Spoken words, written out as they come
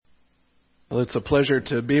Well, it's a pleasure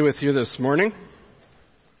to be with you this morning.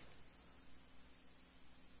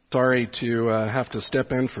 Sorry to have to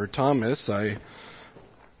step in for Thomas. I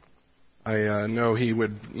know he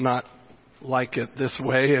would not like it this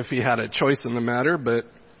way if he had a choice in the matter, but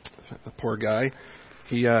the poor guy,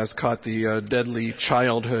 he has caught the deadly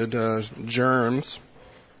childhood germs.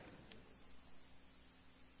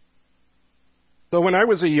 So when I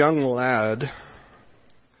was a young lad,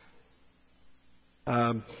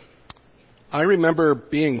 I remember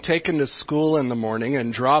being taken to school in the morning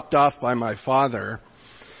and dropped off by my father.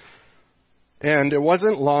 And it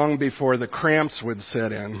wasn't long before the cramps would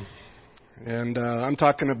set in. And I'm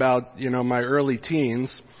talking about, my early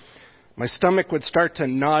teens. My stomach would start to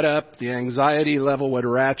knot up, the anxiety level would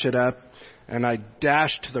ratchet up, and I'd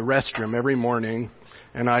dash to the restroom every morning,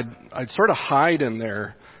 and I'd sort of hide in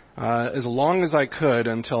there as long as I could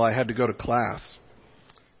until I had to go to class.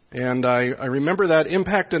 And I remember that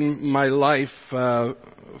impacted my life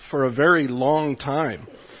for a very long time.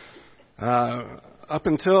 Up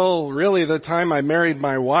until really the time I married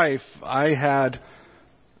my wife, I had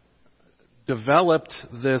developed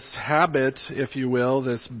this habit, if you will,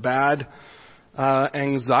 this bad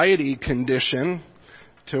anxiety condition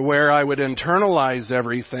to where I would internalize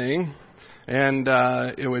everything, and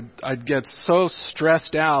I'd get so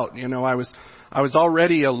stressed out. I was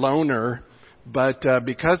already a loner. But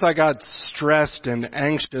because I got stressed and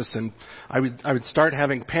anxious, and I would start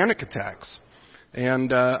having panic attacks.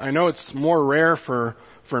 And I know it's more rare for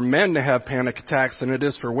men to have panic attacks than it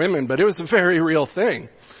is for women, but it was a very real thing.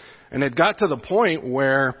 And it got to the point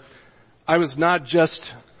where I was not just,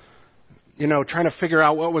 trying to figure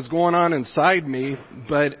out what was going on inside me,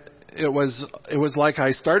 but it was like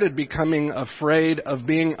I started becoming afraid of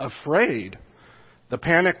being afraid. The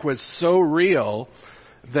panic was so real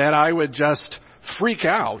that I would just freak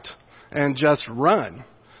out and just run.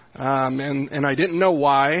 And I didn't know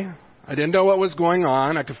why. I didn't know what was going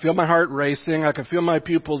on. I could feel my heart racing. I could feel my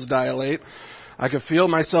pupils dilate. I could feel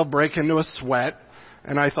myself break into a sweat.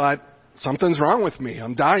 And I thought, something's wrong with me.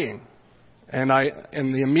 I'm dying. And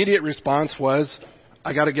the immediate response was,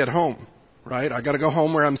 I got to get home, right? I got to go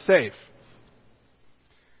home where I'm safe.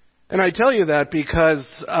 And I tell you that because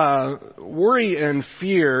worry and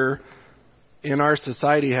fear in our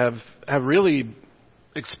society have really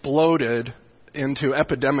exploded into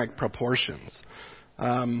epidemic proportions.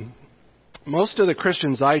 Most of the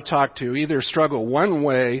Christians I talk to either struggle one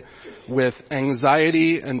way with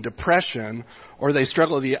anxiety and depression, or they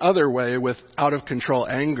struggle the other way with out-of-control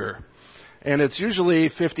anger. And it's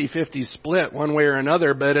usually 50-50 split one way or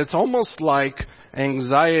another, but it's almost like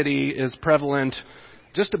anxiety is prevalent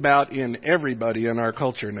just about in everybody in our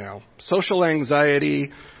culture now. Social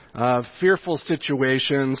anxiety, fearful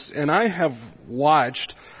situations, and I have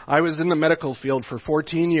watched. I was in the medical field for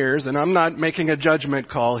 14 years, and I'm not making a judgment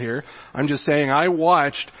call here. I'm just saying I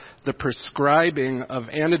watched the prescribing of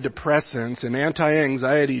antidepressants and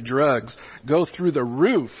anti-anxiety drugs go through the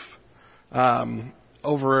roof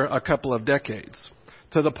over a couple of decades,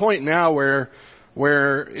 to the point now where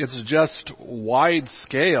it's just wide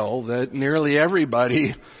scale that nearly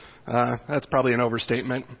everybody, that's probably an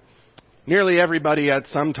overstatement, nearly everybody at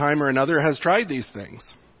some time or another has tried these things.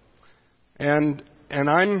 And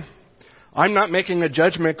I'm not making a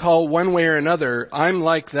judgment call one way or another. I'm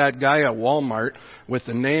like that guy at Walmart with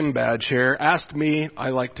the name badge here. Ask me, I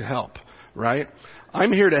like to help, right?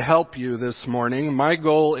 I'm here to help you this morning. My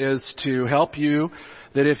goal is to help you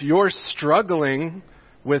that if you're struggling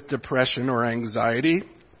with depression or anxiety,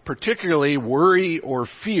 particularly worry or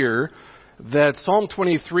fear, that Psalm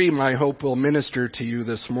 23, my hope, will minister to you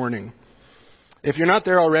this morning. If you're not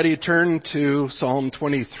there already, turn to Psalm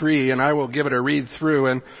 23, and I will give it a read through,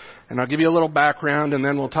 and I'll give you a little background, and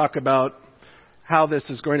then we'll talk about how this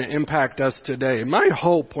is going to impact us today. My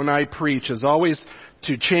hope when I preach is always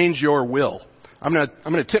to change your will. I'm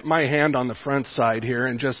going to tip my hand on the front side here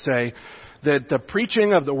and just say that the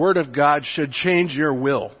preaching of the Word of God should change your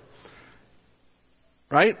will.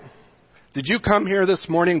 Right? Did you come here this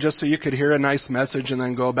morning just so you could hear a nice message and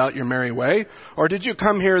then go about your merry way? Or did you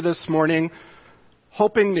come here this morning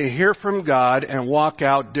hoping to hear from God and walk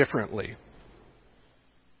out differently?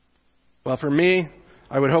 Well, for me,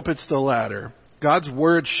 I would hope it's the latter. God's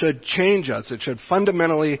Word should change us. It should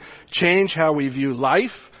fundamentally change how we view life,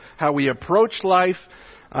 how we approach life,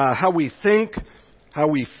 how we think, how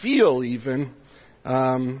we feel even.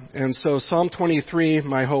 And so Psalm 23,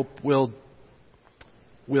 my hope, will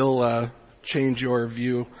change your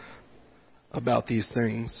view about these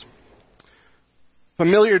things.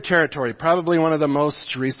 Familiar territory, probably one of the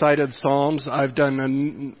most recited psalms. I've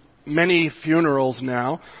done many funerals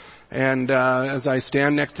now, And as I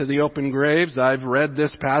stand next to the open graves, I've read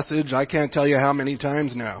this passage, I can't tell you how many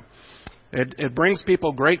times now. It brings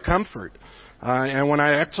people great comfort. And when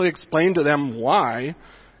I actually explain to them why,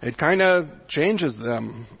 it kind of changes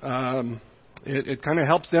them. It kind of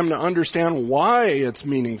helps them to understand why it's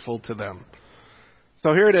meaningful to them.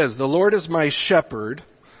 So here it is. The Lord is my shepherd.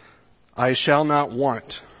 I shall not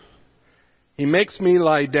want. He makes me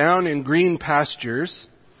lie down in green pastures.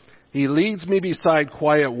 He leads me beside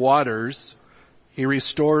quiet waters. He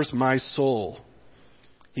restores my soul.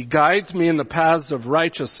 He guides me in the paths of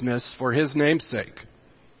righteousness for His name's sake.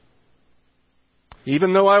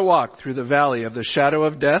 Even though I walk through the valley of the shadow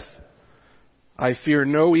of death, I fear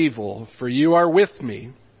no evil, for You are with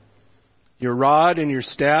me. Your rod and Your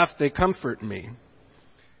staff, they comfort me.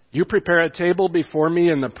 You prepare a table before me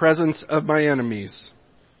in the presence of my enemies.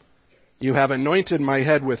 You have anointed my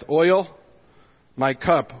head with oil. My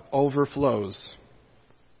cup overflows.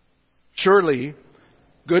 Surely,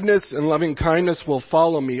 goodness and loving kindness will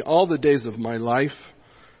follow me all the days of my life,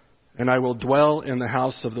 and I will dwell in the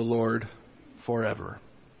house of the Lord forever.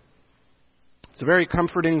 It's a very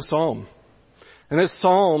comforting psalm. And this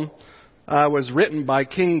psalm was written by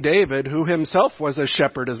King David, who himself was a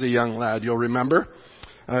shepherd as a young lad, you'll remember.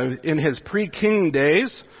 In his pre-king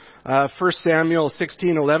days, 1 Samuel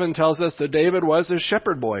 16:11 tells us that David was a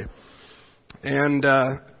shepherd boy. And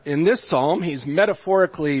in this psalm, he's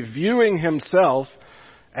metaphorically viewing himself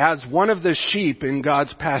as one of the sheep in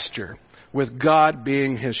God's pasture, with God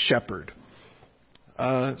being his shepherd.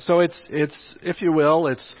 So it's, if you will,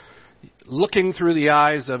 it's looking through the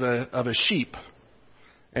eyes of a sheep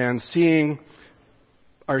and seeing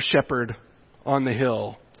our shepherd on the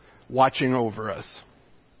hill watching over us.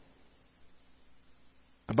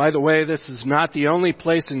 By the way, this is not the only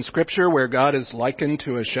place in Scripture where God is likened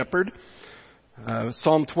to a shepherd.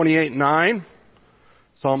 Psalm 28:9,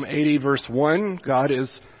 Psalm 80 verse 1, God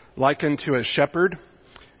is likened to a shepherd.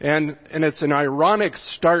 And it's an ironic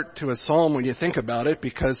start to a psalm when you think about it,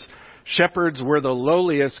 because shepherds were the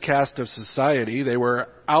lowliest caste of society. They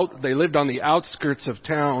lived on the outskirts of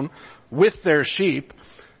town with their sheep.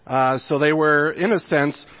 So they were, in a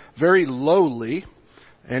sense, very lowly.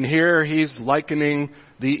 And here he's likening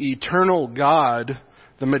the eternal God,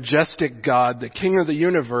 the majestic God, the King of the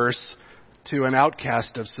universe, to an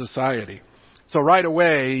outcast of society. So right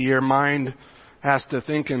away, your mind has to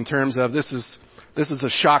think in terms of this is a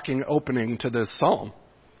shocking opening to this psalm,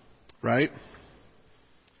 right?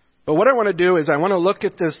 But what I want to do is I want to look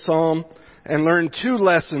at this psalm and learn two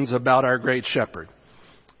lessons about our great shepherd.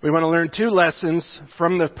 We want to learn two lessons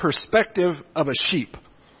from the perspective of a sheep.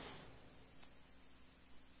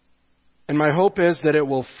 And my hope is that it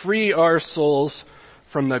will free our souls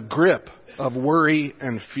from the grip of worry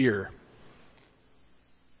and fear.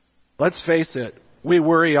 Let's face it, we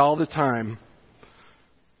worry all the time.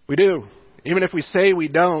 We do. Even if we say we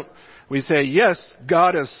don't, we say, yes,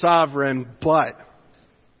 God is sovereign, but,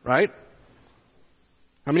 right?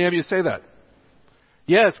 How many of you say that?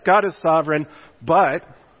 Yes, God is sovereign, but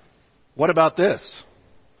what about this?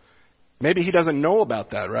 Maybe He doesn't know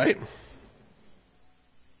about that, right?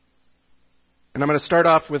 And I'm going to start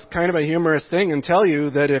off with kind of a humorous thing and tell you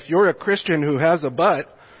that if you're a Christian who has a but,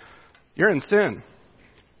 you're in sin.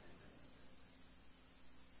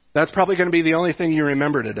 That's probably going to be the only thing you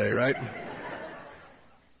remember today, right?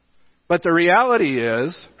 But the reality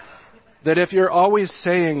is that if you're always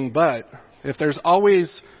saying but, if there's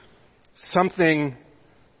always something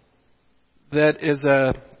that is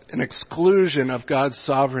an exclusion of God's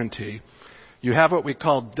sovereignty, you have what we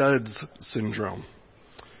call Dud's syndrome.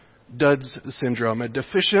 Dud's syndrome, a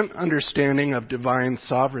deficient understanding of divine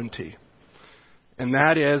sovereignty. And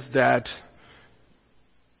that is that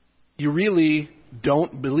you really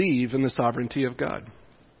don't believe in the sovereignty of God.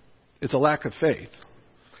 It's a lack of faith.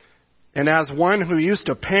 And as one who used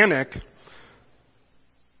to panic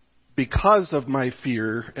because of my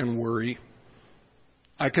fear and worry,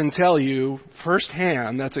 I can tell you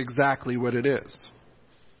firsthand that's exactly what it is.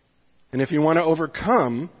 And if you want to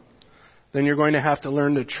overcome, then you're going to have to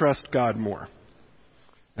learn to trust God more.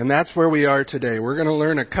 And that's where we are today. We're going to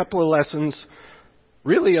learn a couple of lessons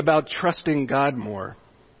really about trusting God more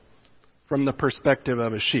from the perspective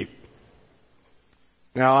of a sheep.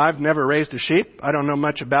 Now, I've never raised a sheep. I don't know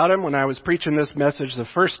much about them. When I was preaching this message the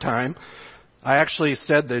first time, I actually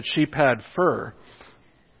said that sheep had fur.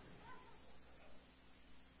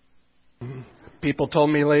 People told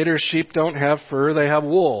me later, sheep don't have fur, they have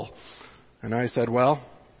wool. And I said, well,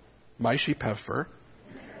 my sheep have fur.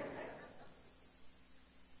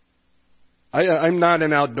 I'm not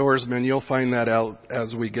an outdoorsman. You'll find that out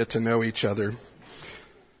as we get to know each other.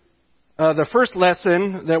 The first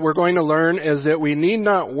lesson that we're going to learn is that we need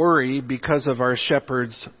not worry because of our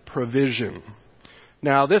shepherd's provision.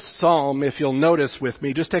 Now, this psalm, if you'll notice with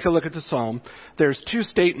me, just take a look at the psalm. There's two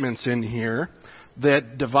statements in here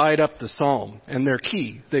that divide up the psalm, and they're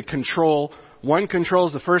key. They control, one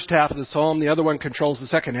controls the first half of the psalm, the other one controls the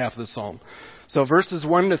second half of the psalm. So verses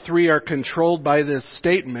 1 to 3 are controlled by this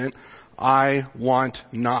statement, I want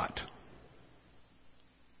not.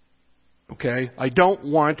 Okay? I don't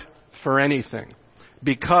want for anything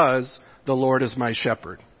because the Lord is my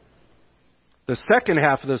shepherd. The second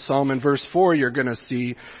half of the psalm in verse 4 you're going to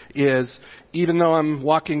see is, even though I'm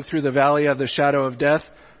walking through the valley of the shadow of death,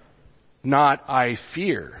 not I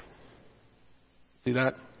fear. See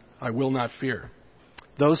that? I will not fear.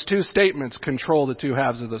 Those two statements control the two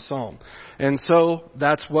halves of the psalm. And so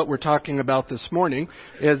that's what we're talking about this morning,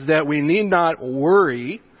 is that we need not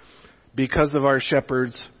worry because of our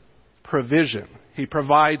shepherd's provision. He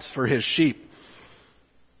provides for his sheep.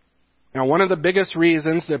 Now, one of the biggest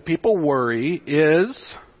reasons that people worry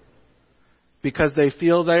is because they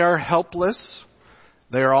feel they are helpless,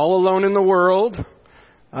 they are all alone in the world,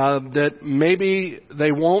 that maybe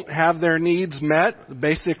they won't have their needs met, the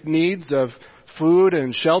basic needs of food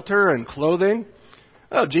and shelter and clothing.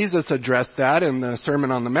 Oh, Jesus addressed that in the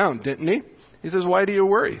Sermon on the Mount, didn't he? He says, why do you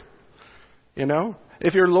worry? You know,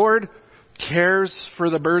 if your Lord cares for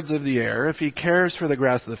the birds of the air, if he cares for the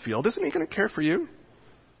grass of the field, isn't he going to care for you?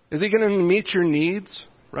 Is he going to meet your needs,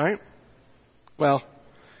 right? Well,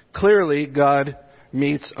 clearly God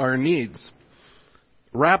meets our needs.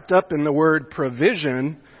 Wrapped up in the word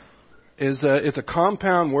provision it's a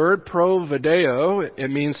compound word, provideo. It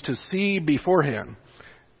means to see beforehand.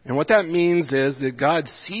 And what that means is that God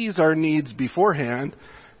sees our needs beforehand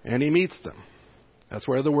and he meets them. That's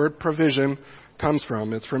where the word provision comes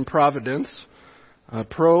from. It's from providence,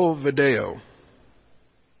 provideo.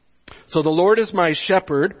 So the Lord is my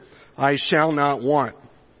shepherd, I shall not want.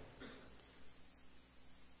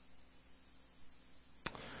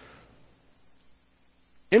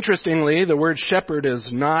 Interestingly, the word shepherd is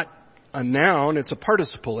not a noun, it's a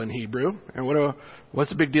participle in Hebrew. And what's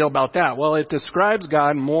the big deal about that? Well, it describes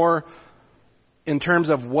God more in terms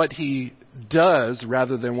of what he does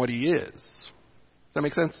rather than what he is. Does that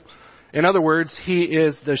make sense? In other words, he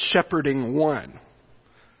is the shepherding one.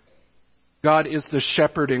 God is the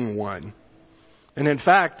shepherding one. And in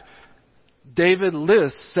fact, David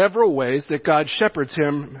lists several ways that God shepherds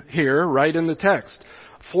him here, right in the text.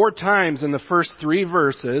 4 times in the first 3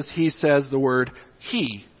 verses, he says the word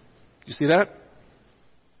he. You see that?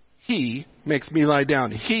 He makes me lie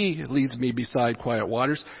down. He leads me beside quiet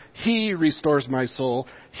waters. He restores my soul.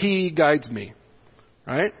 He guides me.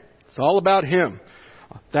 Right? It's all about him.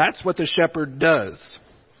 That's what the shepherd does.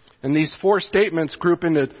 And these 4 statements group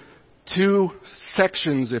into 2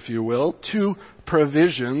 sections, if you will, 2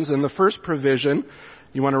 provisions. And the first provision,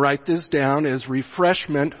 you want to write this down, is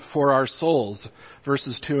refreshment for our souls,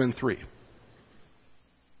 verses 2 and 3.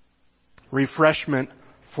 Refreshment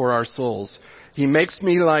for our souls. He makes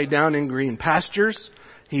me lie down in green pastures.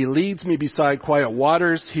 He leads me beside quiet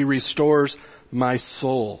waters. He restores my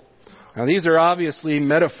soul. Now, these are obviously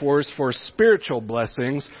metaphors for spiritual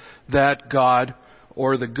blessings that God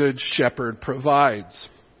or the Good Shepherd provides.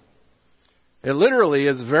 It literally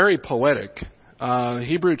is very poetic.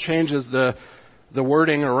 Hebrew changes the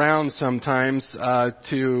wording around sometimes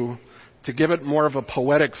to give it more of a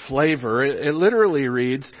poetic flavor. It literally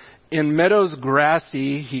reads, in meadows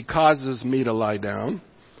grassy he causes me to lie down.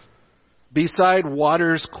 Beside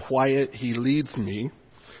waters quiet he leads me.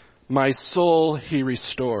 My soul he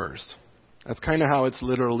restores. That's kind of how it's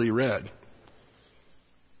literally read.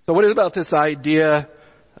 So what is about this idea,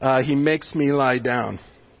 he makes me lie down?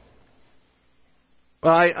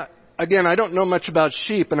 Well, I don't know much about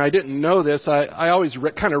sheep, and I didn't know this. I always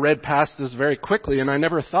kind of read past this very quickly, and I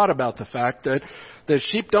never thought about the fact that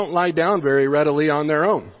sheep don't lie down very readily on their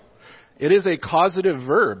own. It is a causative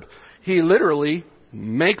verb. He literally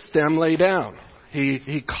makes them lay down.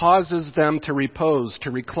 He causes them to repose,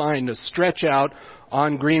 to recline, to stretch out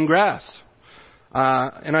on green grass.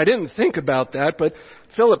 And I didn't think about that, but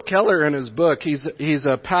Philip Keller in his book, he's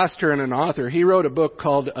a pastor and an author. He wrote a book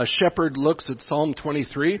called A Shepherd Looks at Psalm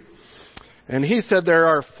 23. And he said there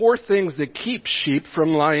are 4 things that keep sheep from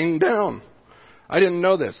lying down. I didn't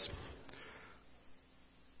know this.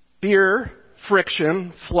 Fear,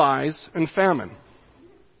 friction, flies, and famine.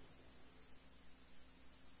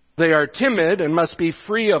 They are timid and must be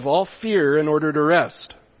free of all fear in order to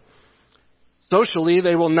rest. Socially,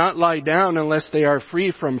 they will not lie down unless they are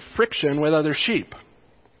free from friction with other sheep.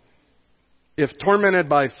 If tormented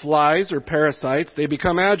by flies or parasites, they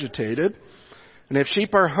become agitated. And if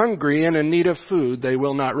sheep are hungry and in need of food, they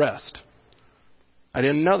will not rest. I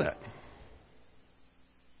didn't know that.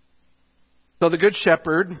 So the good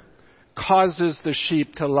shepherd causes the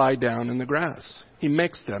sheep to lie down in the grass. He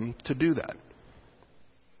makes them to do that.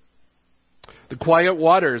 The quiet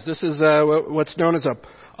waters. This is what's known as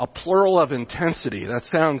a plural of intensity. That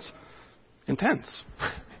sounds intense.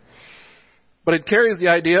 But it carries the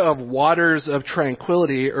idea of waters of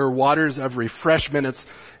tranquility or waters of refreshment.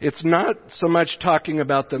 It's not so much talking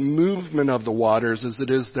about the movement of the waters as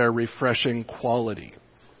it is their refreshing quality.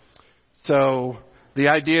 So the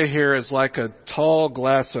idea here is like a tall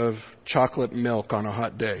glass of chocolate milk on a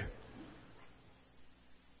hot day.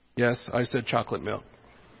 Yes, I said chocolate milk.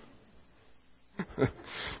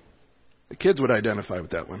 The kids would identify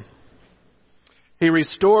with that one. He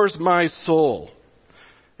restores my soul.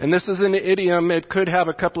 And this is an idiom. It could have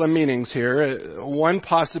a couple of meanings here. One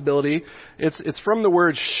possibility, it's from the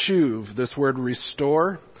word shuv, this word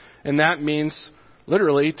restore, and that means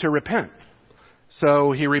literally to repent.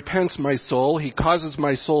 So he repents my soul. He causes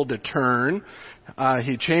my soul to turn.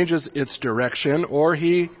 He changes its direction, or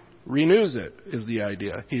he renews it, is the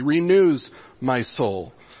idea. He renews my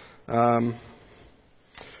soul.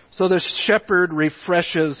 So the shepherd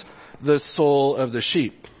refreshes the soul of the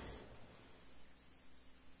sheep.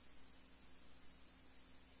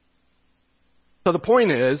 So the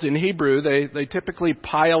point is, in Hebrew, they typically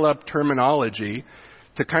pile up terminology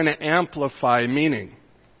to kind of amplify meaning.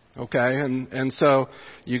 Okay? And so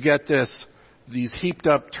you get these heaped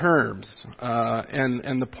up terms.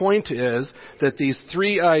 And the point is that these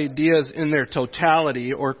three ideas in their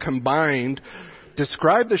totality or combined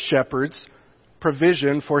describe the shepherd's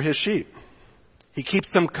provision for his sheep. He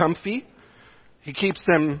keeps them comfy. He keeps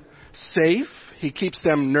them safe. He keeps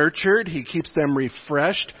them nurtured. He keeps them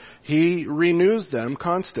refreshed. He renews them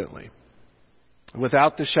constantly.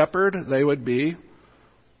 Without the shepherd, they would be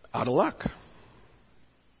out of luck.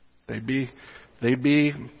 They'd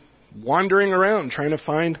be wandering around trying to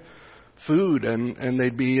find food, and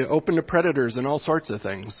they'd be open to predators and all sorts of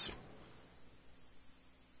things.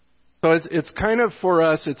 So it's kind of, for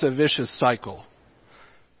us, it's a vicious cycle.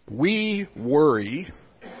 We worry,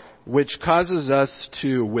 which causes us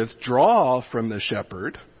to withdraw from the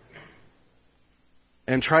shepherd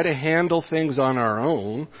and try to handle things on our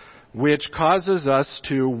own, which causes us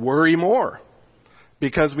to worry more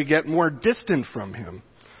because we get more distant from him.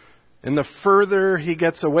 And the further he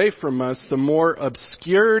gets away from us, the more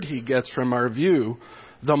obscured he gets from our view,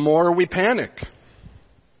 the more we panic.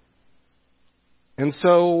 And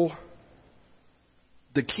so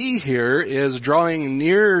the key here is drawing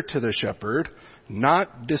near to the shepherd,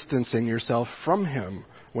 not distancing yourself from him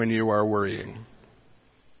when you are worrying.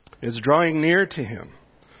 It's drawing near to him.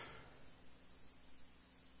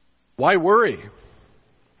 Why worry?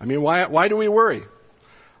 I mean, why do we worry?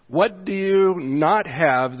 What do you not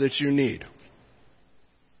have that you need?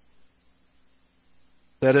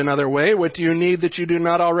 Said another way, what do you need that you do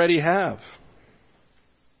not already have?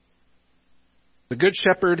 The Good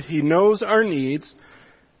Shepherd, he knows our needs,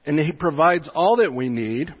 and he provides all that we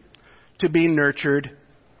need to be nurtured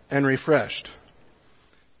and refreshed.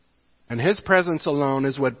 And his presence alone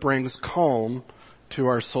is what brings calm to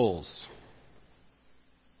our souls.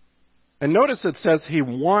 And notice it says he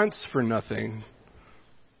wants for nothing.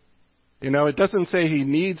 You know, it doesn't say he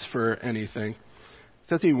needs for anything. It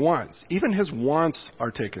says he wants. Even his wants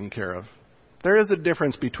are taken care of. There is a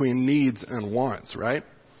difference between needs and wants, right?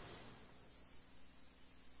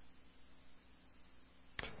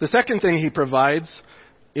 The second thing he provides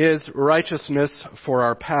is righteousness for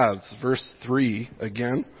our paths. Verse 3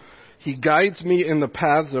 again. He guides me in the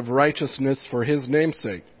paths of righteousness for his name's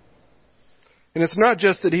sake. And it's not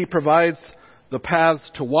just that he provides the paths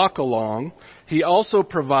to walk along. He also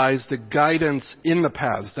provides the guidance in the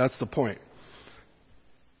paths. That's the point.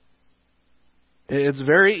 It's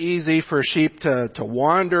very easy for sheep to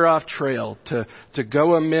wander off trail, to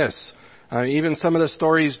go amiss. Even some of the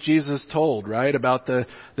stories Jesus told, right, about the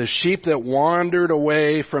sheep that wandered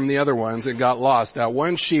away from the other ones and got lost. That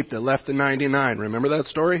one sheep that left the 99. Remember that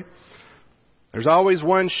story? There's always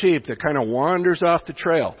one sheep that kind of wanders off the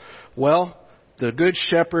trail. Well, the Good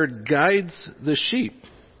Shepherd guides the sheep.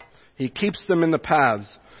 He keeps them in the paths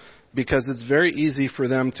because it's very easy for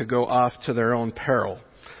them to go off to their own peril.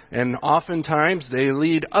 And oftentimes they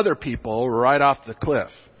lead other people right off the cliff.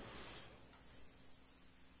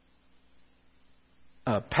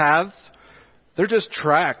 Paths, they're just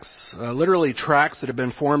tracks, literally tracks that have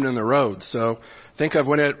been formed in the road. So think of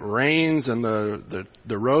when it rains and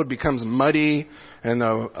the road becomes muddy and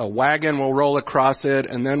a wagon will roll across it.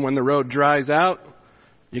 And then when the road dries out,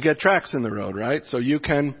 you get tracks in the road, right? So you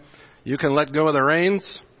can You can let go of the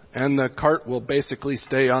reins, and the cart will basically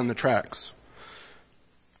stay on the tracks.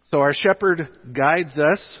 So our shepherd guides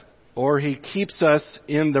us, or he keeps us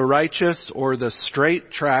in the righteous or the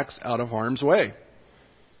straight tracks out of harm's way.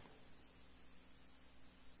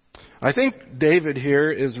 I think David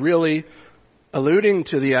here is really alluding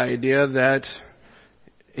to the idea that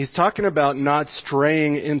he's talking about not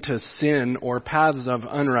straying into sin or paths of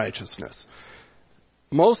unrighteousness.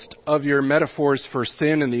 Most of your metaphors for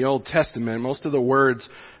sin in the Old Testament, most of the words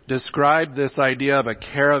describe this idea of a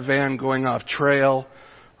caravan going off trail,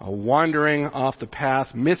 wandering off the path,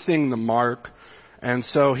 missing the mark. And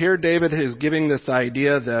so here David is giving this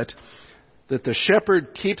idea that the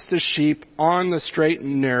shepherd keeps the sheep on the straight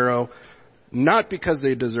and narrow, not because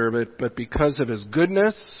they deserve it, but because of his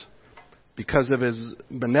goodness, because of his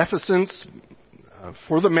beneficence,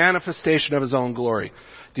 for the manifestation of his own glory.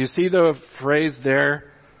 Do you see the phrase there,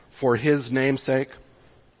 for his name's sake?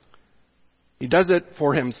 He does it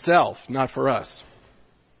for himself, not for us.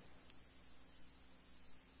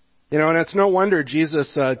 And it's no wonder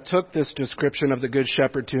Jesus took this description of the Good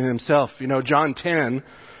Shepherd to himself. John 10,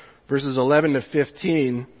 verses 11 to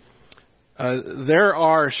 15, there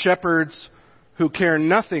are shepherds who care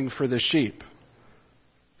nothing for the sheep.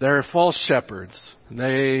 They're false shepherds.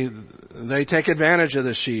 They take advantage of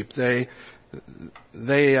the sheep. They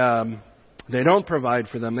don't provide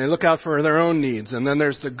for them. They look out for their own needs. And then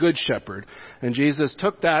there's the Good Shepherd. And Jesus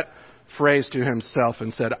took that phrase to himself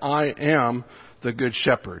and said, I am the Good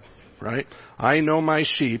Shepherd. Right? I know my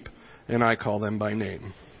sheep, and I call them by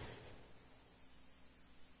name.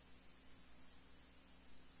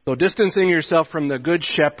 So distancing yourself from the Good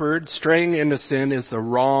Shepherd, straying into sin, is the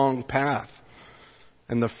wrong path.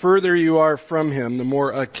 And the further you are from him, the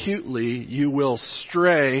more acutely you will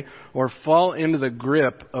stray or fall into the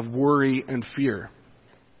grip of worry and fear.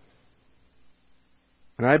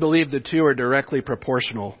 And I believe the two are directly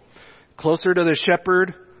proportional. Closer to the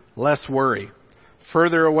shepherd, less worry.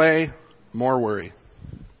 Further away, more worry.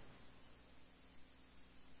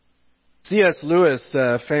 C.S. Lewis,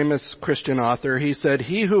 a famous Christian author, he said,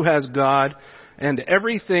 "He who has God and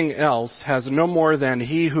everything else has no more than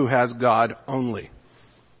he who has God only."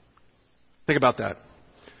 Think about that.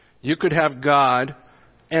 You could have God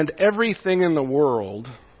and everything in the world,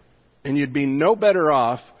 and you'd be no better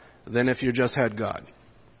off than if you just had God.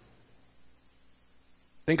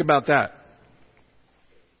 Think about that.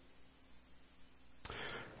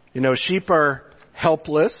 Sheep are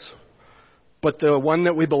helpless, but the one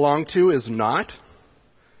that we belong to is not.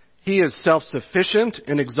 He is self-sufficient,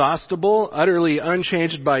 inexhaustible, utterly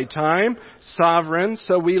unchanged by time, sovereign,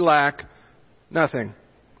 so we lack nothing.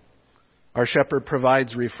 Our shepherd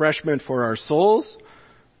provides refreshment for our souls,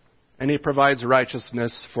 and he provides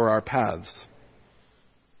righteousness for our paths.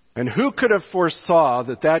 And who could have foresaw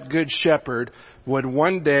that good shepherd would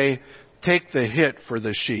one day take the hit for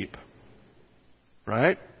the sheep?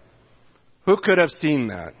 Right? Who could have seen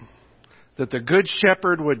that? That the good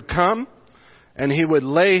shepherd would come and he would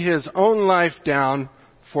lay his own life down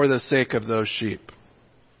for the sake of those sheep.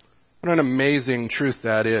 What an amazing truth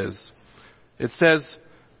that is. It says,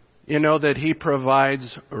 that he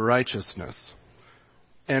provides righteousness.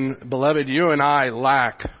 And beloved, you and I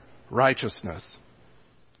lack righteousness.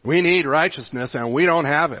 We need righteousness and we don't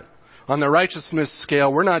have it. On the righteousness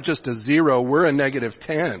scale, we're not just a 0, we're a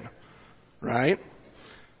 -10. Right?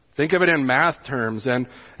 Think of it in math terms. And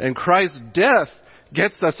Christ's death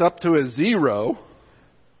gets us up to a 0,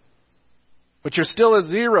 but you're still a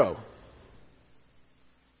 0.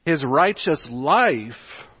 His righteous life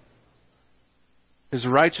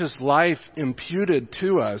imputed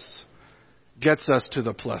to us gets us to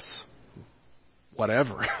the plus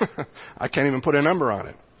whatever. I can't even put a number on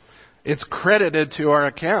it. It's credited to our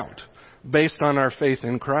account based on our faith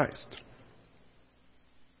in Christ.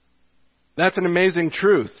 That's an amazing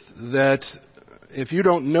truth that if you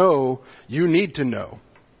don't know, you need to know.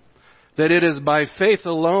 That it is by faith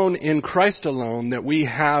alone, in Christ alone, that we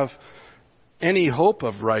have any hope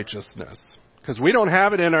of righteousness. Because we don't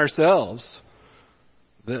have it in ourselves.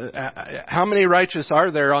 How many righteous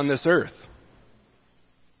are there on this earth?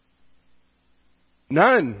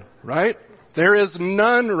 None, right? There is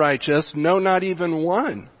none righteous, no, not even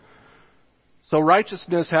one. So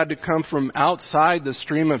righteousness had to come from outside the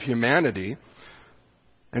stream of humanity.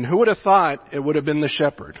 And who would have thought it would have been the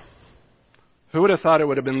shepherd? Who would have thought it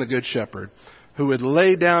would have been the good shepherd who would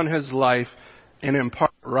lay down his life and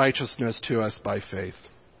impart righteousness to us by faith?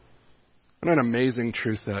 What an amazing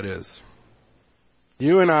truth that is.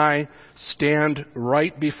 You and I stand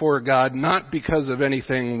right before God not because of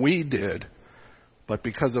anything we did, but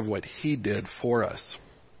because of what he did for us.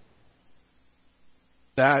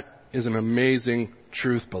 That is an amazing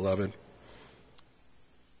truth, beloved.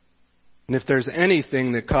 And if there's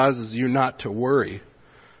anything that causes you not to worry,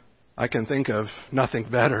 I can think of nothing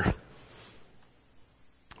better.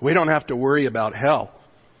 We don't have to worry about hell.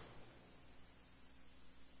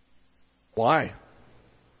 Why?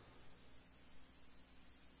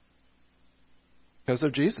 Because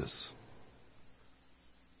of Jesus.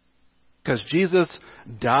 Because Jesus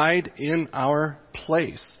died in our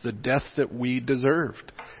place, the death that we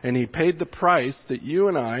deserved. And He paid the price that you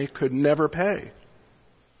and I could never pay.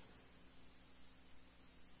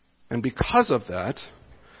 And because of that,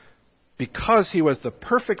 because He was the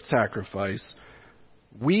perfect sacrifice,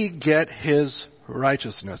 we get His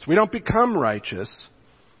righteousness. We don't become righteous.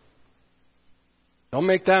 Don't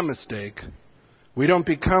make that mistake. We don't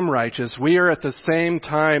become righteous. We are at the same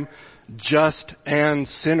time just and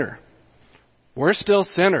sinner. We're still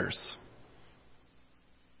sinners.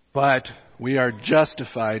 But we are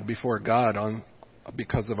justified before God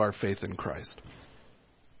because of our faith in Christ.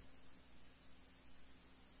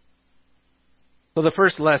 So the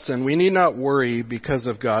first lesson, we need not worry because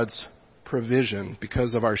of God's provision,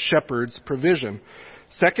 because of our shepherd's provision.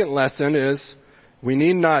 Second lesson is we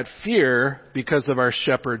need not fear because of our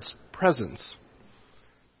shepherd's presence.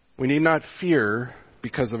 We need not fear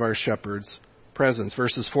because of our shepherd's presence.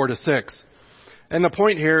 Verses 4 to 6. And the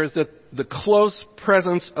point here is that the close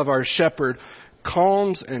presence of our shepherd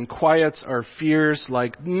calms and quiets our fears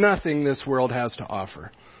like nothing this world has to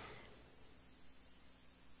offer.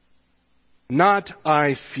 Not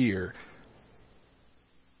I fear.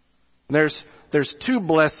 There's two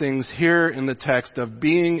blessings here in the text of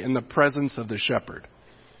being in the presence of the shepherd.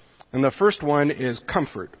 And the first one is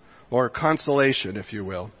comfort, or consolation, if you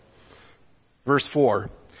will. Verse 4,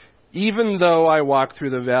 even though I walk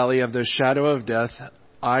through the valley of the shadow of death,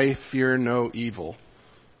 I fear no evil.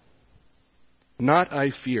 Not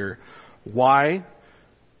I fear. Why?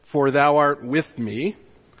 For thou art with me.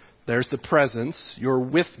 There's the presence. You're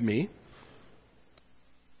with me.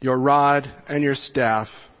 Your rod and your staff,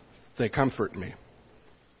 they comfort me.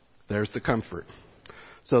 There's the comfort.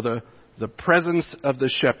 So the presence of the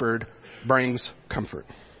shepherd brings comfort.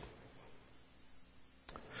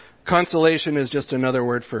 Consolation is just another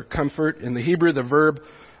word for comfort. In the Hebrew, the verb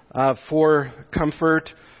for comfort,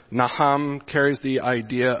 naham, carries the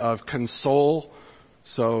idea of console.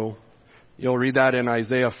 So you'll read that in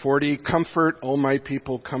Isaiah 40. Comfort, O my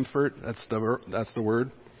people, comfort. That's the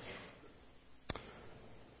word.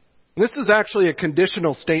 This is actually a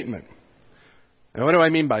conditional statement. And what do I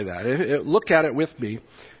mean by that? Look at it with me.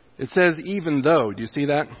 It says, even though. Do you see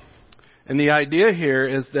that? And the idea here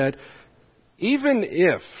is that even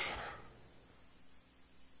if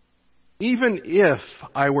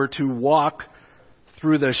I were to walk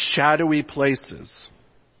through the shadowy places,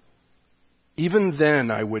 even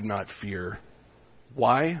then I would not fear.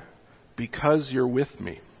 Why? Because you're with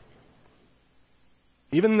me.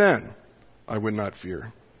 Even then, I would not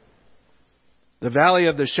fear. The valley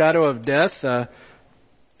of the shadow of death,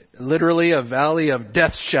 literally a valley of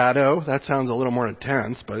death shadow. That sounds a little more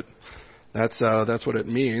intense, but that's what it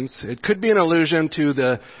means. It could be an allusion to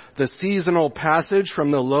the seasonal passage from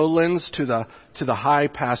the lowlands to the high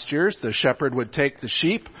pastures. The shepherd would take the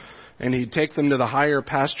sheep and he'd take them to the higher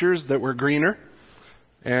pastures that were greener,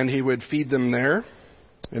 and he would feed them there.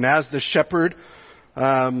 And as the shepherd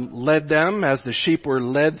led them, as the sheep were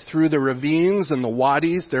led through the ravines and the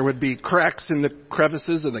wadis, there would be cracks in the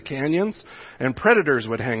crevices of the canyons, and predators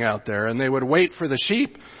would hang out there, and they would wait for the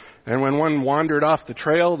sheep, and when one wandered off the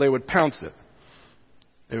trail, they would pounce it.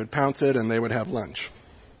 They would pounce it, and they would have lunch.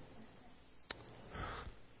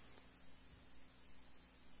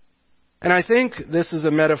 And I think this is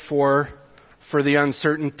a metaphor for the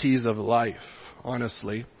uncertainties of life,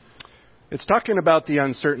 honestly. It's talking about the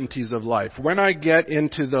uncertainties of life. When I get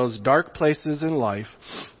into those dark places in life,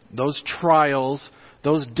 those trials,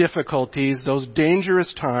 those difficulties, those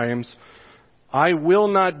dangerous times, I will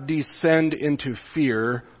not descend into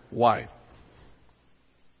fear. Why?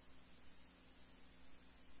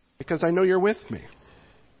 Because I know you're with me.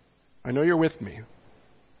 I know you're with me.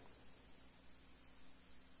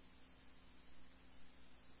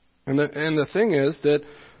 And the thing is that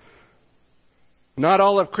not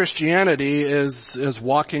all of Christianity is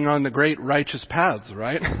walking on the great righteous paths,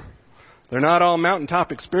 right? They're not all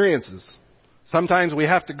mountaintop experiences. Sometimes we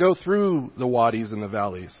have to go through the wadis and the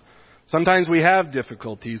valleys. Sometimes we have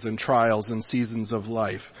difficulties and trials and seasons of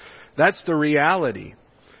life. That's the reality.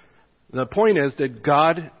 The point is that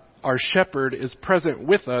God, our shepherd, is present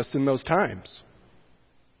with us in those times.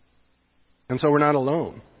 And so we're not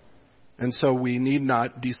alone. And so we need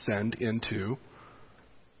not descend into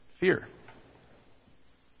fear.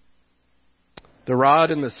 The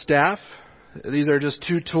rod and the staff, these are just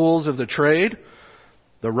two tools of the trade.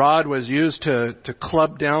 The rod was used to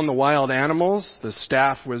club down the wild animals. The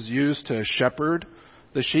staff was used to shepherd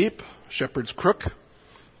the sheep, shepherd's crook.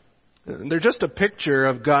 They're just a picture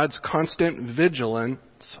of God's constant vigilance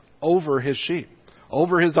over his sheep,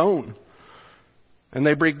 over his own. And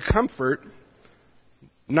they bring comfort,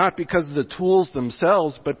 not because of the tools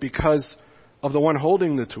themselves, but because of the one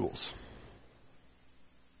holding the tools.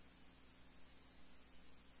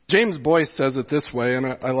 James Boyce says it this way, and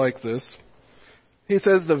I like this. He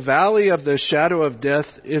says, the valley of the shadow of death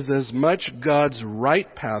is as much God's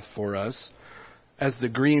right path for us as the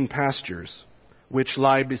green pastures, which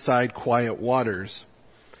lie beside quiet waters.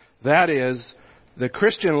 That is, the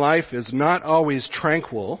Christian life is not always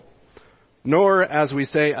tranquil, nor, as we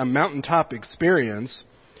say, a mountaintop experience.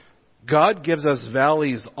 God gives us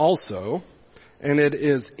valleys also, and it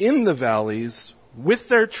is in the valleys, with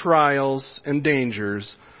their trials and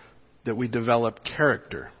dangers, that we develop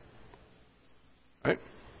character. Right?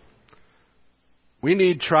 We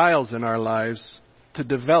need trials in our lives to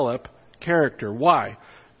develop character. Why?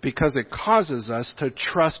 Because it causes us to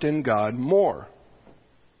trust in God more.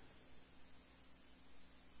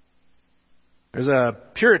 There's a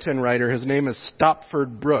Puritan writer, his name is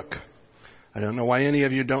Stopford Brooke. I don't know why any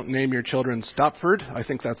of you don't name your children Stopford. I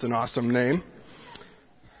think that's an awesome name.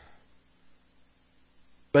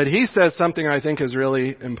 But he says something I think is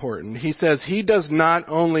really important. He says he does not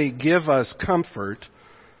only give us comfort,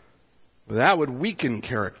 that would weaken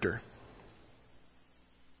character.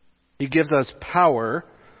 He gives us power,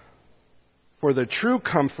 for the true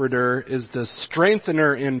comforter is the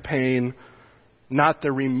strengthener in pain, not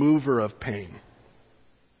the remover of pain.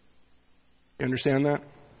 You understand that?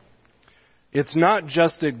 It's not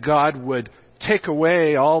just that God would take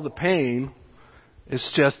away all the pain. It's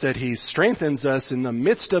just that he strengthens us in the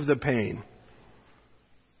midst of the pain.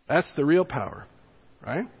 That's the real power,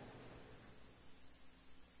 right?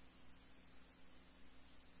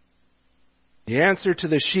 The answer to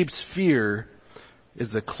the sheep's fear is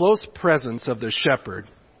the close presence of the shepherd.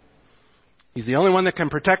 He's the only one that can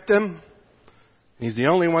protect them. He's the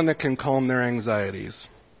only one that can calm their anxieties.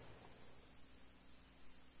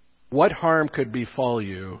 What harm could befall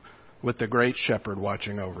you with the great shepherd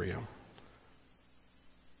watching over you?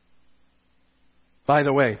 By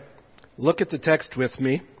the way, look at the text with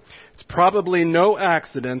me. It's probably no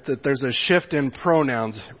accident that there's a shift in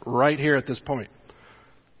pronouns right here at this point.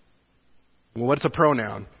 Well, what's a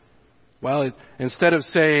pronoun? Well, instead of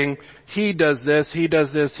saying, he does this, he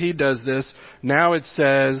does this, he does this, now it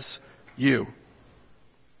says, you.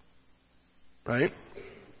 Right?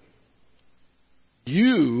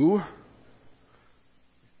 You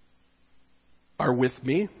are with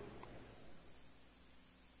me.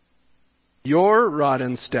 Your rod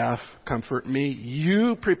and staff comfort me.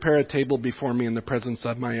 You prepare a table before me in the presence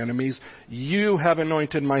of my enemies. You have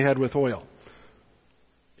anointed my head with oil.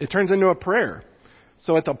 It turns into a prayer.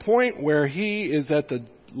 So at the point where he is at the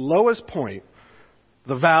lowest point,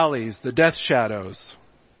 the valleys, the death shadows,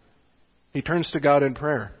 he turns to God in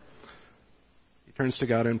prayer. He turns to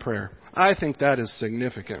God in prayer. I think that is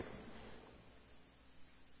significant.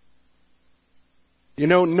 You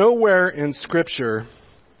know, nowhere in Scripture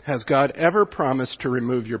has God ever promised to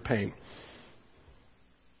remove your pain.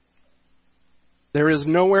 There is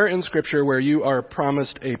nowhere in Scripture where you are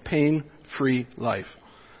promised a pain-free life.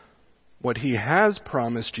 What he has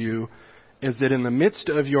promised you is that in the midst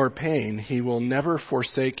of your pain, he will never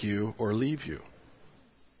forsake you or leave you.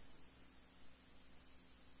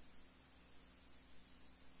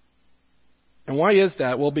 And why is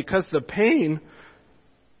that? Well, because the pain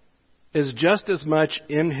is just as much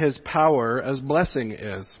in his power as blessing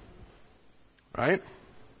is. Right?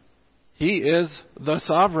 He is the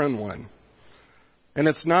sovereign one. And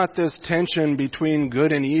it's not this tension between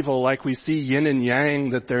good and evil like we see yin and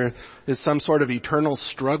yang, that there is some sort of eternal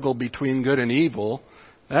struggle between good and evil.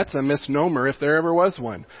 That's a misnomer if there ever was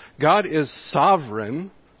one. God is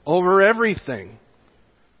sovereign over everything.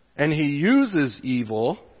 And he uses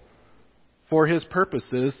evil for his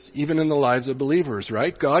purposes, even in the lives of believers,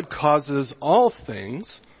 right? God causes all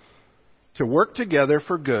things to work together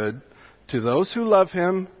for good to those who love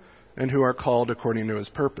him and who are called according to his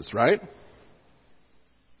purpose, right?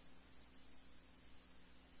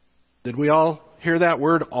 Did we all hear that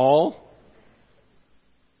word, all?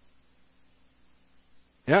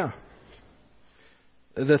 Yeah.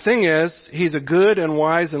 The thing is, he's a good and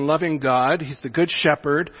wise and loving God. He's the good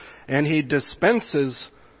shepherd, and he dispenses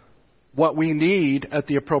what we need at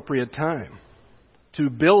the appropriate time to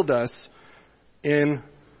build us in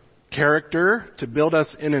character, to build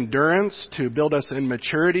us in endurance, to build us in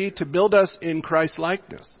maturity, to build us in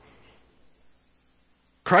Christ-likeness.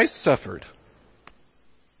 Christ suffered.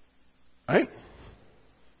 Right?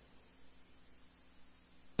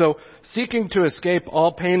 So, seeking to escape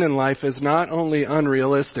all pain in life is not only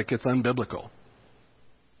unrealistic, it's unbiblical.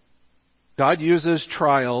 God uses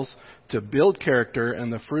trials to build character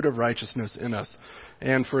and the fruit of righteousness in us.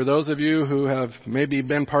 And for those of you who have maybe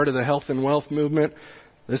been part of the health and wealth movement,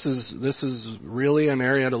 this is really an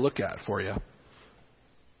area to look at for you.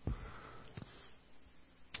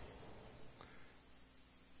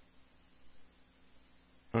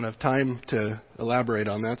 I don't have time to elaborate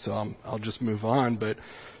on that, so I'll just move on. But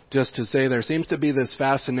just to say, there seems to be this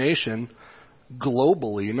fascination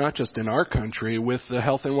globally, not just in our country, with the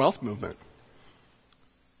health and wealth movement.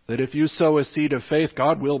 That if you sow a seed of faith,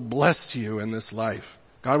 God will bless you in this life.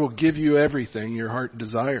 God will give you everything your heart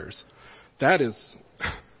desires. That is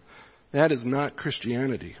not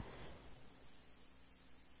Christianity.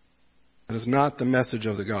 That is not the message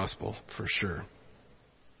of the gospel, for sure.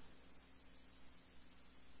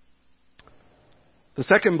 The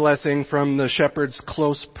second blessing from the shepherd's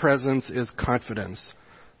close presence is confidence,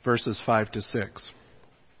 verses 5 to 6.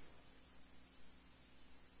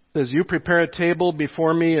 It says, "You prepare a table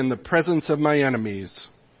before me in the presence of my enemies."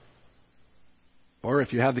 Or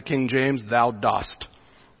if you have the King James, "Thou dost."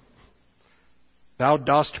 "Thou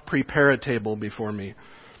dost prepare a table before me.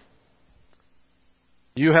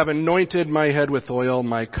 You have anointed my head with oil,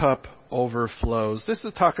 my cup overflows." This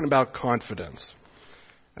is talking about confidence.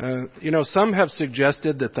 Some have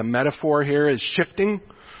suggested that the metaphor here is shifting,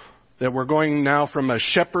 that we're going now from a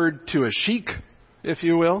shepherd to a sheik, if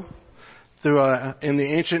you will. In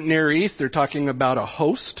the ancient Near East, they're talking about a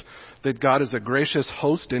host, that God is a gracious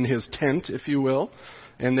host in his tent, if you will,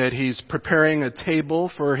 and that he's preparing a table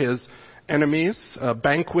for his enemies, a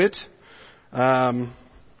banquet.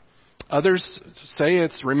 Others say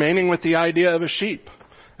it's remaining with the idea of a sheep,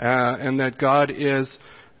 and that God is,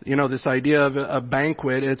 this idea of a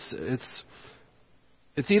banquet. It's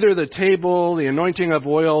either the table, the anointing of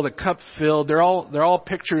oil, the cup filled. They're all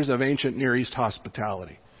pictures of ancient Near East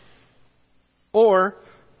hospitality. Or,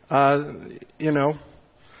 if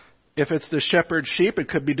it's the shepherd sheep, it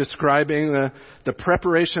could be describing the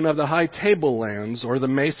preparation of the high tablelands or the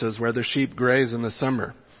mesas where the sheep graze in the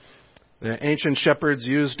summer. The ancient shepherds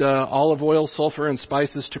used olive oil, sulfur, and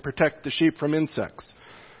spices to protect the sheep from insects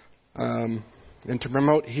and to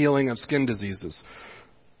promote healing of skin diseases.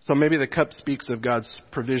 So maybe the cup speaks of God's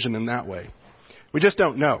provision in that way. We just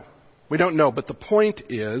don't know. We don't know, but the point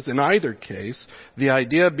is, in either case, the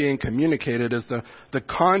idea being communicated is the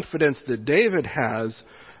confidence that David has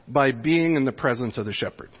by being in the presence of the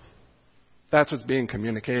shepherd. That's what's being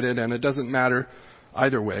communicated, and it doesn't matter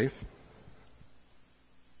either way.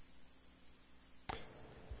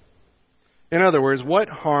 In other words, what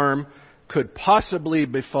harm could possibly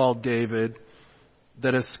befall David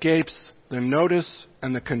that escapes the notice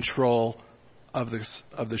and the control of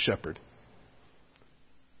the shepherd?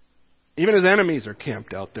 Even his enemies are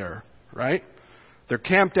camped out there, right? They're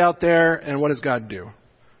camped out there, and what does God do?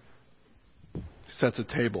 He sets a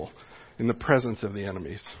table in the presence of the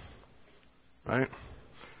enemies, right?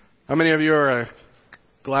 How many of you are a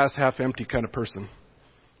glass half empty kind of person?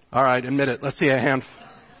 All right, admit it. Let's see a hand.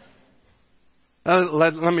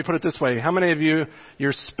 Let me put it this way. How many of you,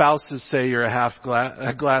 your spouses say you're a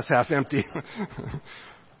glass half empty?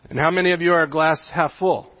 And how many of you are a glass half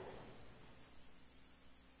full?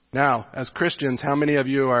 Now, as Christians, how many of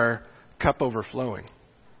you are cup overflowing?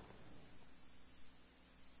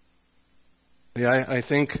 Yeah, I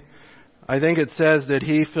think it says that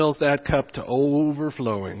he fills that cup to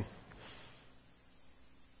overflowing.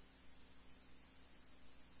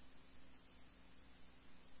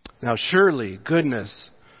 Now, surely goodness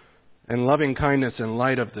and loving kindness in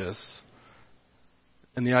light of this,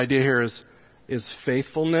 and the idea here is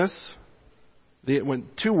faithfulness. When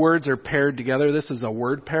two words are paired together, this is a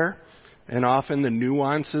word pair, and often the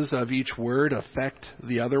nuances of each word affect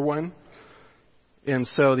the other one. And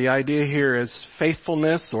so the idea here is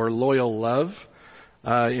faithfulness or loyal love.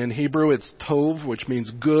 In Hebrew, it's tov, which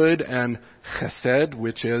means good, and chesed,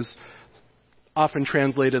 which is often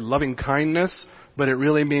translated loving kindness, but it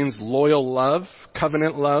really means loyal love,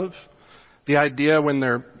 covenant love. The idea when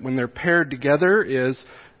they're paired together is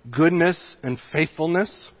goodness and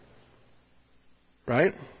faithfulness.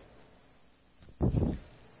 Right?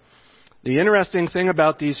 The interesting thing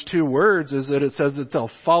about these two words is that it says that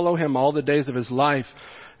they'll follow him all the days of his life.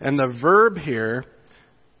 And the verb here,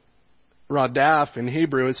 radaf in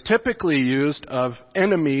Hebrew, is typically used of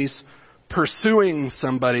enemies pursuing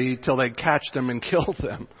somebody till they catch them and kill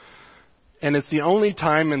them. And it's the only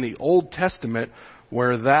time in the Old Testament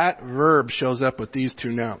where that verb shows up with these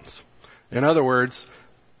two nouns. In other words,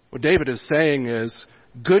 what David is saying is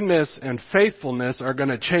goodness and faithfulness are going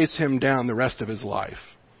to chase him down the rest of his life.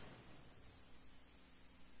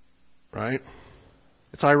 Right?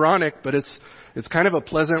 It's ironic, but it's kind of a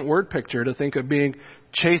pleasant word picture to think of being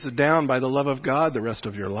chased down by the love of God the rest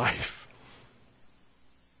of your life.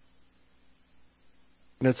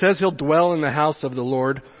 And it says he'll dwell in the house of the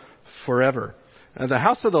Lord forever. Now, the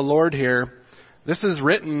house of the Lord here, this is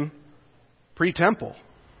written pre-temple.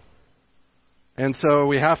 And so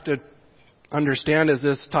we have to understand, is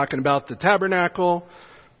this talking about the tabernacle?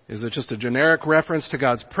 Is it just a generic reference to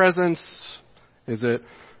God's presence?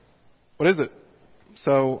 What is it?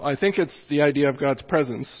 So I think it's the idea of God's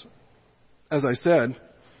presence. As I said,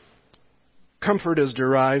 comfort is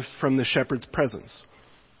derived from the shepherd's presence.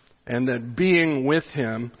 And that being with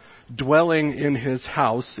him, dwelling in his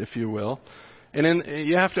house, if you will. And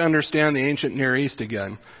you have to understand the ancient Near East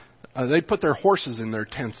again. They put their horses in their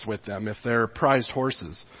tents with them if they're prized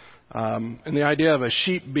horses. And the idea of a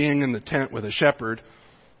sheep being in the tent with a shepherd,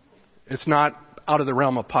 it's not out of the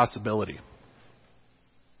realm of possibility.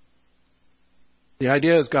 The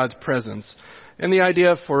idea is God's presence. And the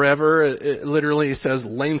idea of forever, it literally says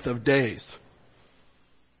length of days.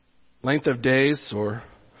 Length of days, or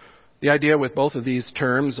the idea with both of these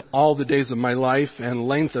terms, all the days of my life and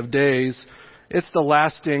length of days, it's the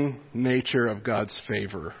lasting nature of God's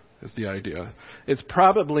favor, is the idea. It's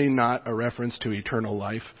probably not a reference to eternal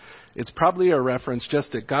life. It's probably a reference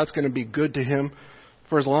just that God's going to be good to him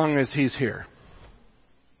for as long as he's here.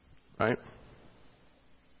 Right?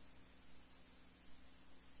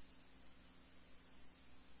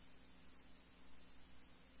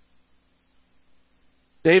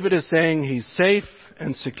 David is saying he's safe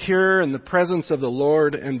and secure in the presence of the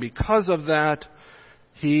Lord, and because of that,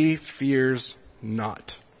 he fears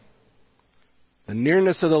not. The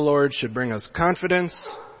nearness of the Lord should bring us confidence,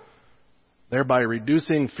 thereby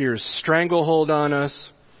reducing fear's stranglehold on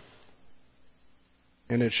us,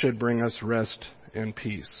 and it should bring us rest and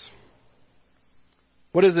peace.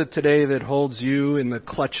 What is it today that holds you in the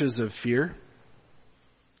clutches of fear?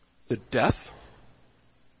 Is it death?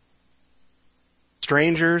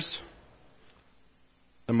 Strangers?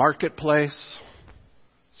 The marketplace?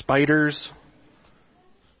 Spiders?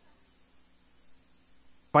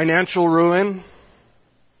 Financial ruin?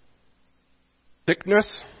 Sickness?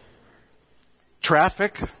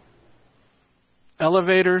 Traffic?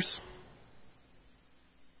 Elevators?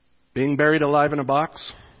 Being buried alive in a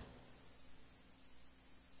box?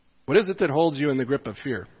 What is it that holds you in the grip of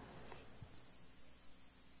fear?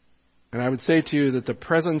 And I would say to you that the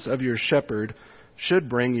presence of your shepherd should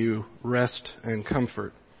bring you rest and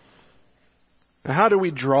comfort. Now, how do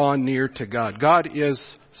we draw near to God? God is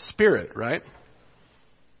spirit, right?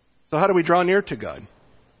 So how do we draw near to God?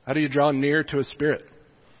 How do you draw near to a spirit?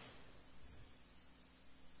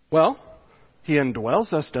 Well, he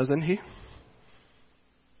indwells us, doesn't he?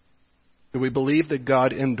 Do we believe that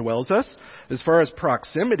God indwells us? As far as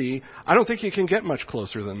proximity, I don't think you can get much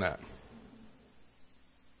closer than that.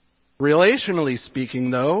 Relationally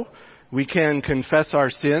speaking, though, we can confess our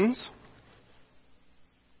sins.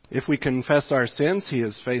 If we confess our sins, he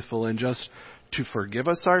is faithful and just to forgive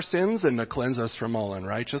us our sins and to cleanse us from all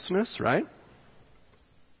unrighteousness, right?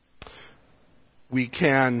 We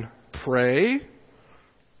can pray.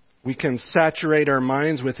 We can saturate our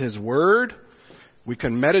minds with his word. We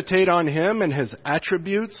can meditate on him and his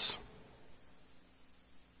attributes.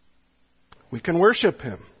 We can worship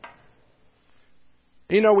him.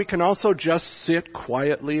 You know, we can also just sit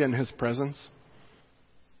quietly in his presence.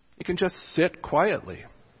 You can just sit quietly.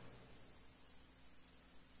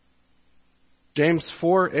 James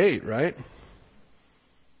 4:8, right?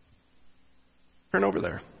 Turn over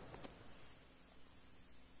there.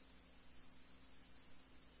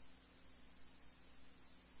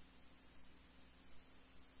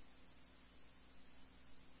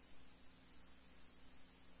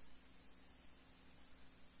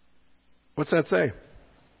 What's that say?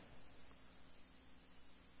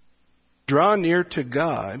 Draw near to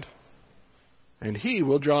God, and he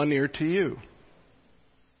will draw near to you.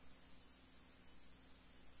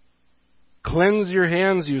 Cleanse your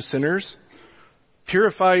hands, you sinners.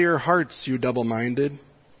 Purify your hearts, you double-minded.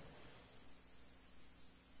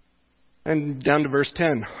 And down to verse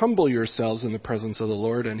 10, humble yourselves in the presence of the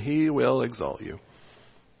Lord, and he will exalt you.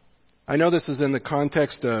 I know this is in the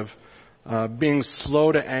context of being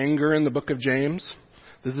slow to anger in the book of James.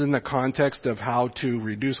 This is in the context of how to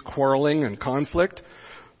reduce quarreling and conflict.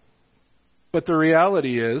 But the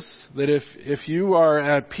reality is that if you are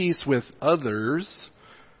at peace with others,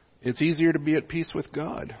 it's easier to be at peace with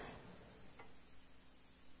God.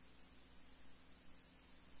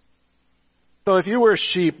 So if you were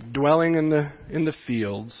sheep dwelling in the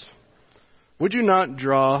fields, would you not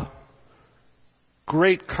draw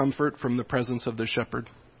great comfort from the presence of the shepherd?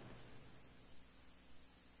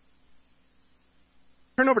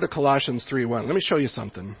 Turn over to Colossians 3:1. Let me show you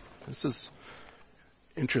something. This is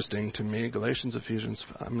interesting to me. Galatians, Ephesians.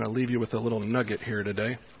 I'm going to leave you with a little nugget here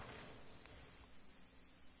today.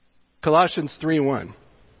 Colossians 3:1.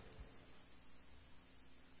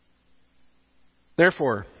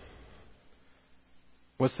 Therefore,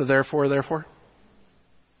 what's the therefore?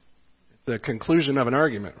 The conclusion of an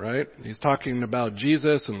argument, right? He's talking about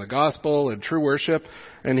Jesus and the gospel and true worship,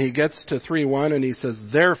 and he gets to 3:1 and he says,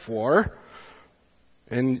 therefore,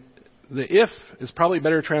 and the if is probably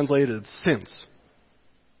better translated since.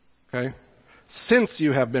 Okay? Since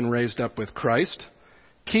you have been raised up with Christ,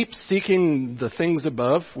 keep seeking the things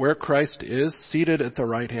above where Christ is seated at the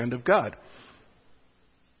right hand of God.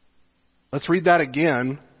 Let's read that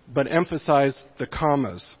again, but emphasize the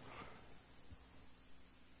commas.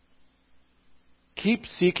 Keep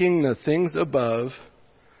seeking the things above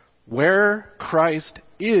where Christ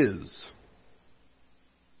is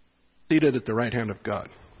seated at the right hand of God.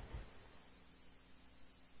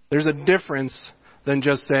 There's a difference than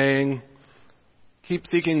just saying, keep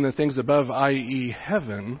seeking the things above, i.e.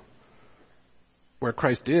 heaven, where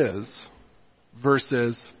Christ is,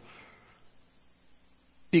 versus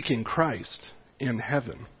seeking Christ in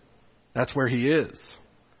heaven. That's where he is.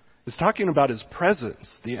 It's talking about his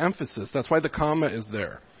presence, the emphasis. That's why the comma is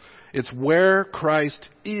there. It's where Christ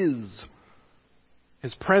is,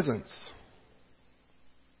 his presence.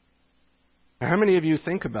 Now, how many of you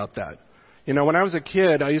think about that? You know, when I was a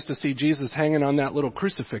kid, I used to see Jesus hanging on that little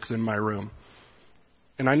crucifix in my room.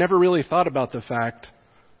 And I never really thought about the fact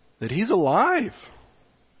that he's alive.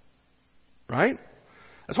 Right?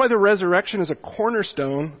 That's why the resurrection is a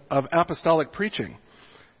cornerstone of apostolic preaching.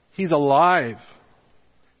 He's alive.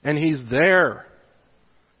 And he's there.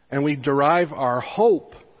 And we derive our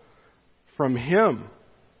hope from him.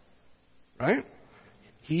 Right?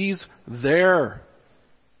 He's there.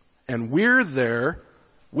 And we're there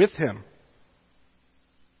with him.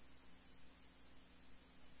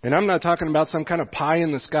 And I'm not talking about some kind of pie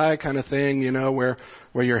in the sky kind of thing, you know, where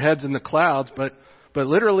your head's in the clouds, but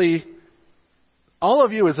literally all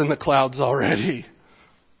of you is in the clouds already.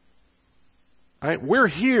 Right? We're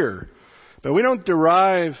here, but we don't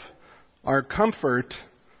derive our comfort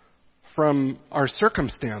from our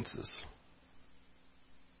circumstances.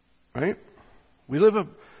 Right?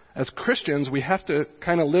 As Christians, we have to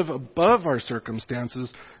kind of live above our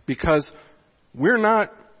circumstances because we're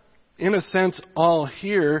not, in a sense, all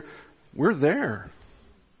here. We're there.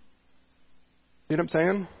 See what I'm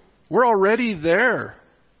saying? We're already there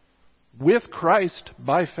with Christ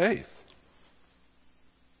by faith.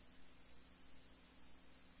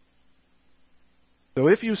 So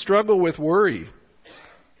if you struggle with worry,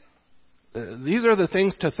 these are the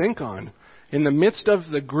things to think on. In the midst of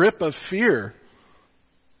the grip of fear,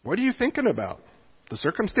 what are you thinking about? The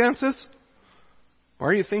circumstances? Or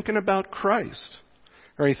are you thinking about Christ?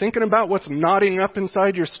 Are you thinking about what's knotting up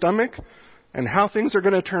inside your stomach and how things are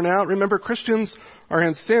going to turn out? Remember, Christians are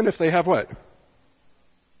in sin if they have what?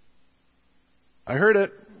 I heard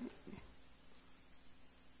it.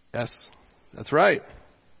 Yes, that's right.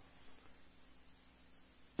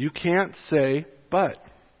 You can't say but.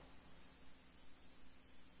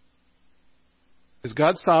 Is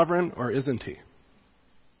God sovereign or isn't he?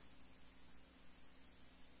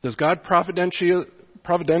 Does God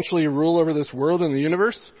providentially rule over this world and the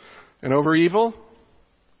universe and over evil?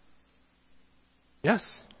 Yes,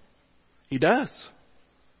 he does.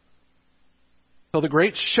 So the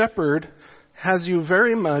great shepherd has you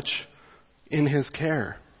very much in his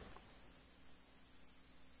care.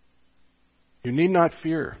 You need not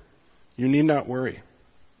fear. You need not worry.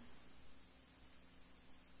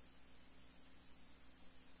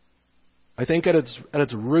 I think at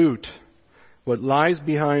its root, what lies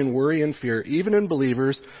behind worry and fear, even in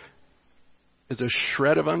believers, is a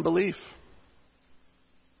shred of unbelief.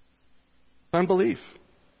 Unbelief.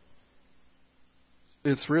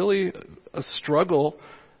 It's really a struggle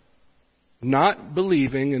not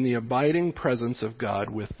believing in the abiding presence of God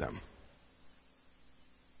with them.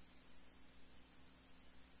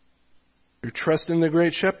 You're trusting the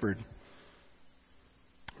great shepherd.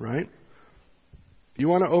 Right? You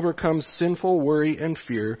want to overcome sinful worry and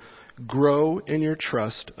fear, grow in your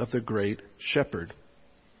trust of the great shepherd.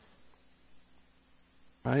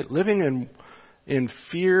 Right? Living in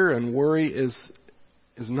fear and worry is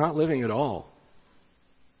not living at all.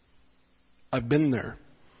 I've been there.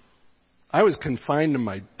 I was confined to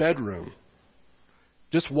my bedroom.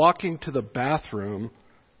 Just walking to the bathroom,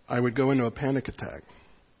 I would go into a panic attack.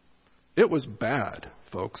 It was bad,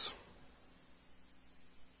 folks.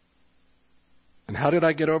 And how did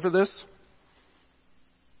I get over this?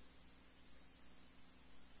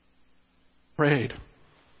 Prayed.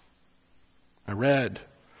 I read.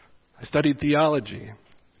 I studied theology.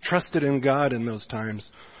 Trusted in God in those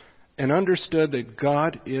times. And understood that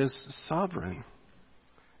God is sovereign.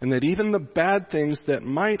 And that even the bad things that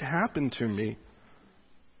might happen to me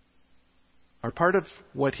are part of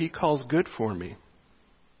what He calls good for me.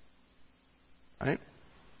 Right?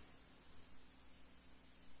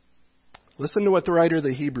 Listen to what the writer of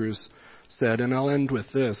the Hebrews said, and I'll end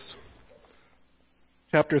with this.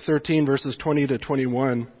 Chapter 13, verses 20 to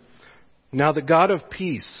 21. Now the God of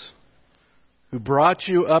peace, who brought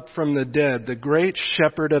you up from the dead, the great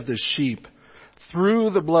shepherd of the sheep, through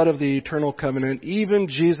the blood of the eternal covenant, even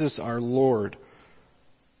Jesus our Lord,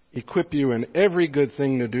 equip you in every good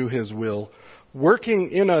thing to do His will,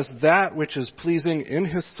 working in us that which is pleasing in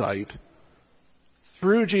His sight,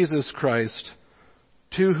 through Jesus Christ,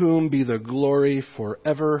 to whom be the glory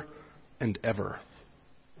forever and ever.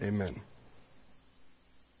 Amen.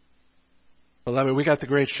 Beloved, we got the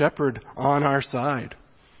great shepherd on our side.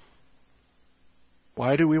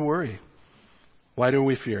 Why do we worry? Why do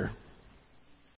we fear?